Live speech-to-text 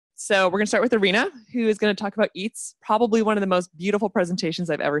So we're going to start with Irina, who is going to talk about Eats, probably one of the most beautiful presentations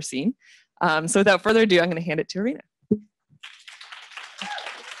I've ever seen. So without further ado, I'm going to hand it to Irina.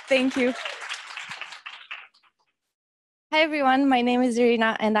 Thank you. Hi, everyone. My name is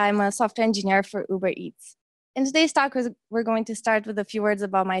Irina, and I'm a software engineer for Uber Eats. In today's talk, we're going to start with a few words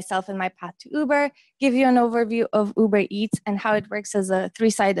about myself and my path to Uber, give you an overview of Uber Eats and how it works as a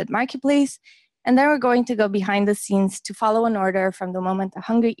three-sided marketplace, and then we're going to go behind the scenes to follow an order from the moment a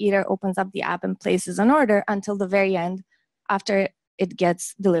hungry eater opens up the app and places an order until the very end after it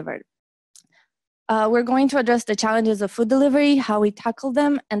gets delivered. We're going to address the challenges of food delivery, how we tackle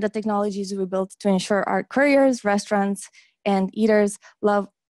them, and the technologies we built to ensure our couriers, restaurants, and eaters love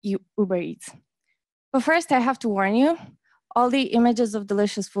Uber Eats. But first, I have to warn you, all the images of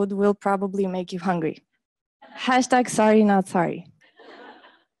delicious food will probably make you hungry. Hashtag sorry, not sorry.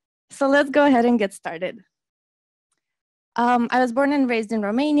 So let's go ahead and get started. I was born and raised in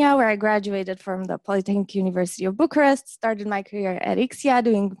Romania, where I graduated from the Polytechnic University of Bucharest, started my career at Ixia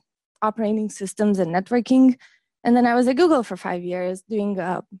doing operating systems and networking. And then I was at Google for 5 years doing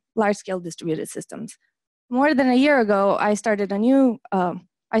large-scale distributed systems. More than a year ago, I signed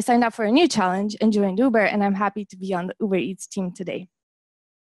up for a new challenge and joined Uber, and I'm happy to be on the Uber Eats team today.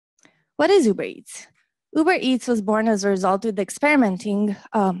 What is Uber Eats? Uber Eats was born as a result of experimenting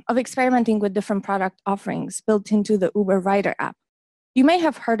with different product offerings built into the Uber Rider app. You may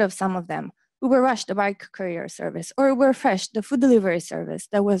have heard of some of them. Uber Rush, the bike courier service, or Uber Fresh, the food delivery service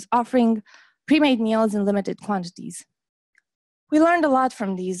that was offering pre-made meals in limited quantities. We learned a lot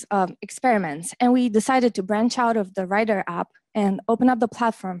from these experiments, and we decided to branch out of the Rider app and open up the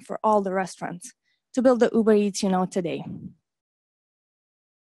platform for all the restaurants to build the Uber Eats you know today.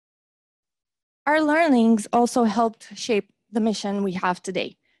 Our learnings also helped shape the mission we have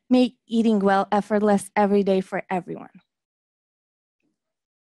today, make eating well effortless every day for everyone.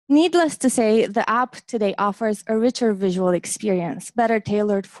 Needless to say, the app today offers a richer visual experience, better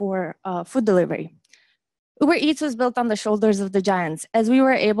tailored for food delivery. Uber Eats was built on the shoulders of the giants, as we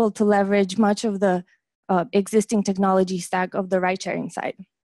were able to leverage much of the existing technology stack of the ride-sharing side.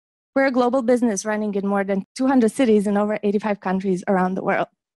 We're a global business running in more than 200 cities in over 85 countries around the world.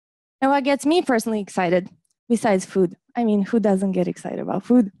 And what gets me personally excited, besides food, I mean, who doesn't get excited about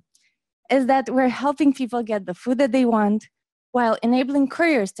food, is that we're helping people get the food that they want while enabling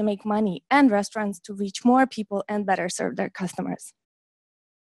couriers to make money and restaurants to reach more people and better serve their customers.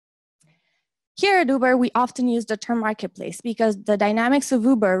 Here at Uber, we often use the term marketplace because the dynamics of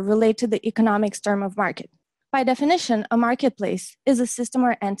Uber relate to the economics term of market. By definition, a marketplace is a system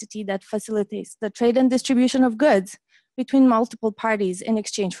or entity that facilitates the trade and distribution of goods between multiple parties in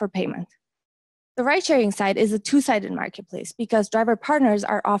exchange for payment. The ride-sharing side is a two-sided marketplace because driver partners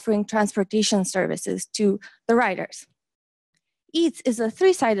are offering transportation services to the riders. Eats is a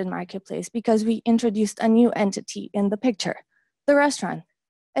three-sided marketplace because we introduced a new entity in the picture, the restaurant.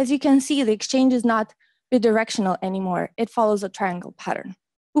 As you can see, the exchange is not bidirectional anymore. It follows a triangle pattern.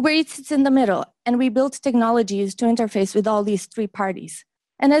 Uber Eats sits in the middle, and we built technologies to interface with all these three parties.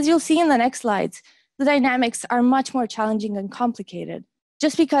 And as you'll see in the next slides, the dynamics are much more challenging and complicated,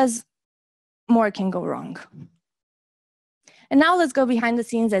 just because more can go wrong. And now let's go behind the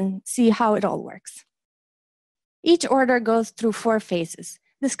scenes and see how it all works. Each order goes through 4 phases: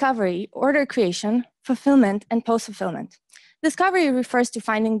 discovery, order creation, fulfillment, and post-fulfillment. Discovery refers to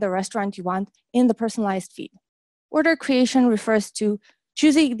finding the restaurant you want in the personalized feed. Order creation refers to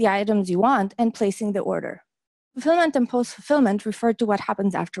choosing the items you want and placing the order. Fulfillment and post-fulfillment refer to what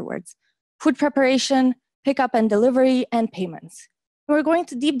happens afterwards: food preparation, pickup and delivery, and payments. We're going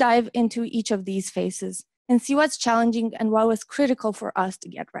to deep dive into each of these phases and see what's challenging and what was critical for us to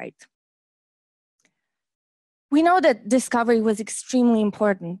get right. We know that discovery was extremely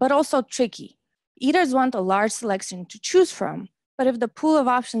important, but also tricky. Eaters want a large selection to choose from, but if the pool of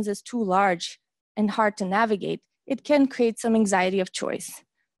options is too large and hard to navigate, it can create some anxiety of choice.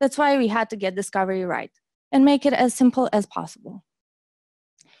 That's why we had to get discovery right and make it as simple as possible.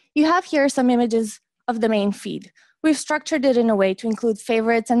 You have here some images of the main feed. We've structured it in a way to include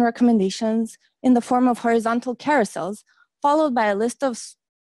favorites and recommendations in the form of horizontal carousels, followed by a list of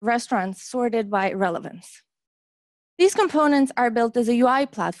restaurants sorted by relevance. These components are built as a UI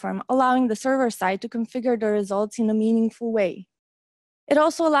platform, allowing the server side to configure the results in a meaningful way. It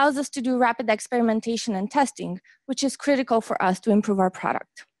also allows us to do rapid experimentation and testing, which is critical for us to improve our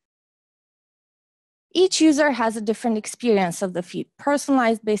product. Each user has a different experience of the feed,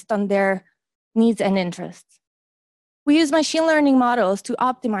 personalized based on their needs and interests. We use machine learning models to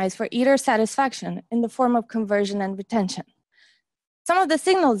optimize for eater satisfaction in the form of conversion and retention. Some of the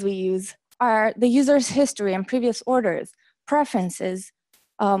signals we use are the user's history and previous orders, preferences,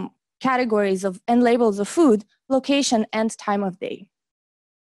 categories and labels of food, location, and time of day.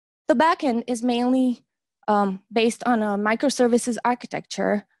 The backend is mainly based on a microservices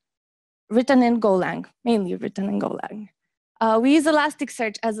architecture written in Golang, mainly written in Golang. We use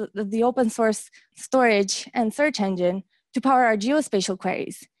Elasticsearch as the open source storage and search engine to power our geospatial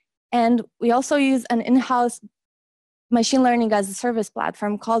queries. And we also use an in-house machine learning as a service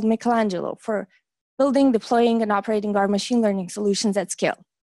platform called Michelangelo for building, deploying, and operating our machine learning solutions at scale.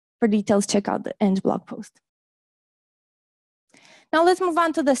 For details, check out the end blog post. Now let's move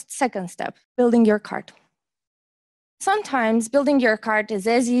on to the second step, building your cart. Sometimes building your cart is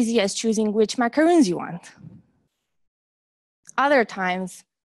as easy as choosing which macaroons you want. Other times,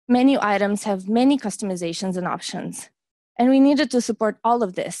 menu items have many customizations and options. And we needed to support all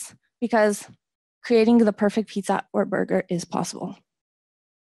of this because creating the perfect pizza or burger is possible.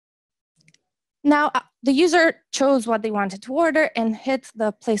 Now, the user chose what they wanted to order and hit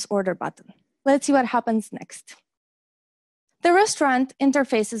the place order button. Let's see what happens next. The restaurant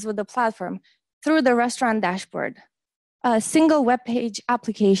interfaces with the platform through the restaurant dashboard, a single web page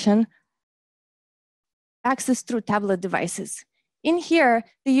application accessed through tablet devices. In here,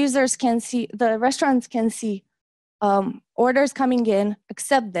 the restaurants can see orders coming in,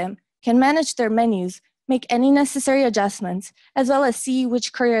 accept them, can manage their menus, make any necessary adjustments, as well as see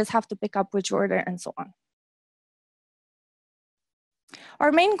which couriers have to pick up which order and so on.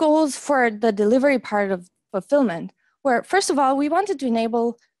 Our main goals for the delivery part of fulfillment were, first of all, we wanted to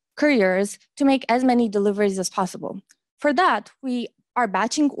enable couriers to make as many deliveries as possible. For that, we are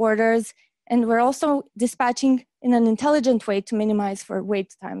batching orders, and we're also dispatching in an intelligent way to minimize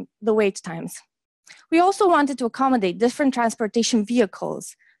the wait times. We also wanted to accommodate different transportation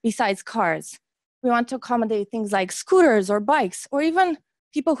vehicles besides cars. We want to accommodate things like scooters or bikes, or even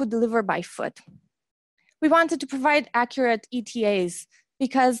people who deliver by foot. We wanted to provide accurate ETAs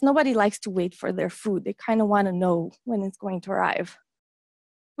because nobody likes to wait for their food. They kind of want to know when it's going to arrive.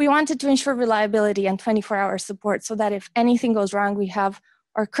 We wanted to ensure reliability and 24-hour support so that if anything goes wrong, we have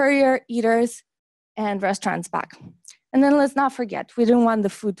our courier, eaters, and restaurants back. And then let's not forget, we didn't want the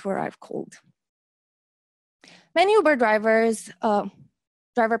food to arrive cold. Many Uber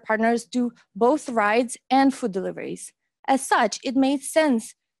driver partners do both rides and food deliveries. As such, it made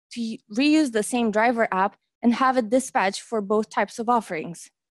sense to reuse the same driver app and have it dispatched for both types of offerings.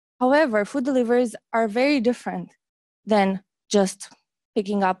 However, food deliveries are very different than just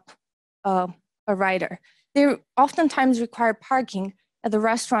picking up a rider. They oftentimes require parking at the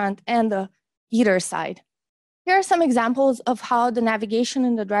restaurant and the eater side. Here are some examples of how the navigation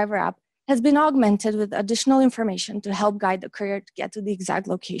in the driver app has been augmented with additional information to help guide the courier to get to the exact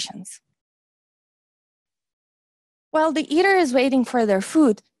locations. While the eater is waiting for their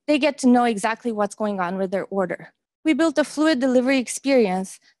food, they get to know exactly what's going on with their order. We built a fluid delivery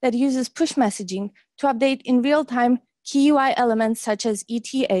experience that uses push messaging to update in real time key UI elements such as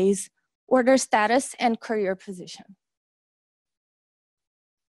ETAs, order status, and courier position.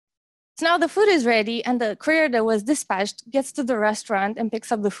 So now the food is ready, and the courier that was dispatched gets to the restaurant and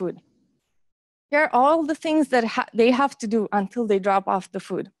picks up the food. Here are all the things that they have to do until they drop off the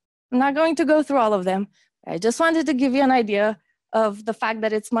food. I'm not going to go through all of them. I just wanted to give you an idea of the fact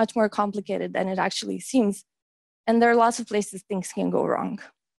that it's much more complicated than it actually seems. And there are lots of places things can go wrong.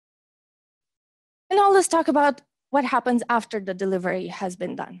 And now let's talk about what happens after the delivery has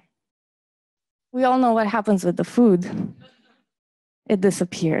been done. We all know what happens with the food. It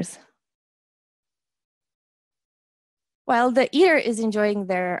disappears. While the eater is enjoying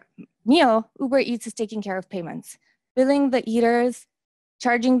their meal, Uber Eats is taking care of payments, billing the eaters,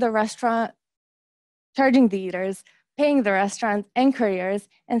 charging the eaters, paying the restaurant and couriers,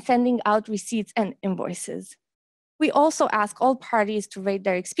 and sending out receipts and invoices. We also ask all parties to rate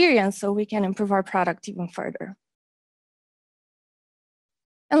their experience so we can improve our product even further.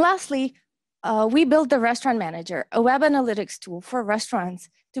 And lastly, we built the Restaurant Manager, a web analytics tool for restaurants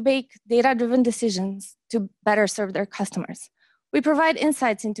to make data-driven decisions to better serve their customers. We provide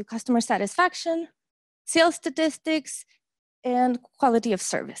insights into customer satisfaction, sales statistics, and quality of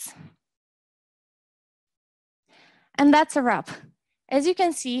service. And that's a wrap. As you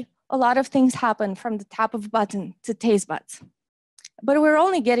can see, a lot of things happen from the tap of a button to taste buds. But we're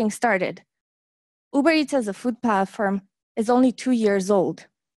only getting started. Uber Eats as a food platform is only 2 years old.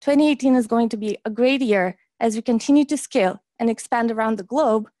 2018 is going to be a great year as we continue to scale and expand around the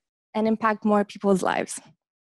globe and impact more people's lives.